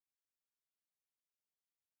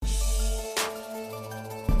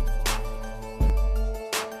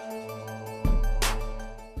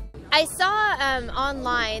I saw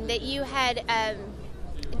online that you had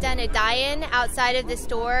done a die-in outside of the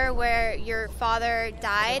store where your father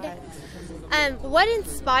died. What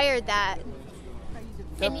inspired that?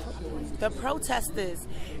 The protesters.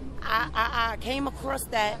 I came across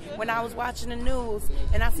that when I was watching the news,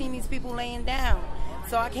 and I seen these people laying down.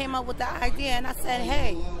 So I came up with the idea, and I said,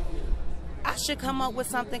 hey, I should come up with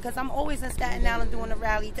something, because I'm always in Staten Island doing a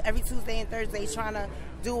rally every Tuesday and Thursday, trying to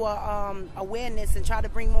do awareness and try to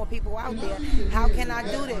bring more people out there. How can I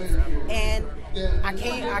do this? And I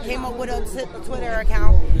came up with a Twitter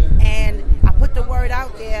account, and I put the word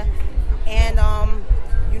out there, and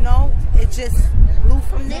you know, it just blew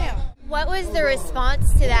from there. What was the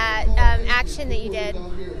response to that action that you did?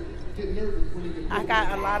 I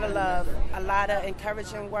got a lot of love, a lot of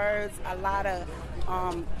encouraging words, a lot of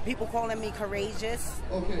people calling me courageous,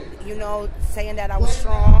 you know, saying that I was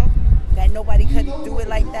strong, that nobody could do it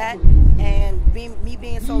like that. And me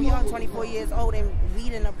being so young, 24 years old, and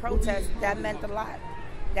leading a protest, that meant a lot.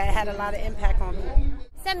 That had a lot of impact on me.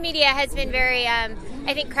 Some media has been very, I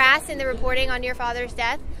think, crass in the reporting on your father's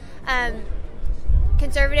death.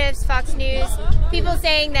 Conservatives, Fox News, people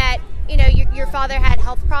saying that, you know, your father had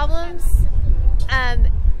health problems.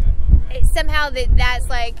 Somehow that's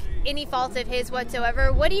like any fault of his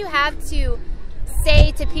whatsoever. What do you have to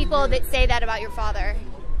say to people that say that about your father?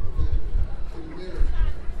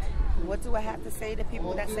 What do I have to say to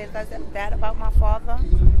people that say that about my father?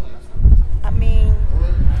 I mean,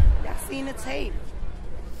 y'all seen the tape.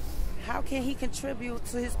 How can he contribute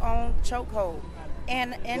to his own chokehold?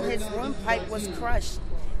 And his windpipe was crushed.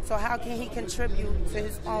 So how can he contribute to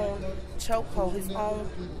his own chokehold, his own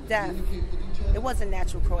death? It wasn't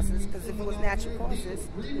natural causes, because if it was natural causes,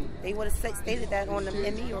 they would have stated that on the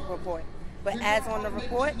ME report. But as on the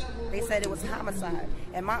report, they said it was homicide.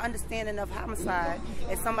 And my understanding of homicide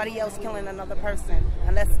is somebody else killing another person,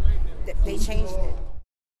 unless they changed it.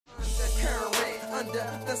 Undercurrent under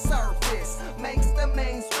the surface makes the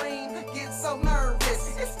mainstream get so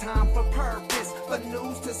nervous. It's time for purpose, for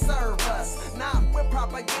news to serve us, not with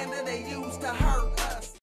propaganda they use to hurt.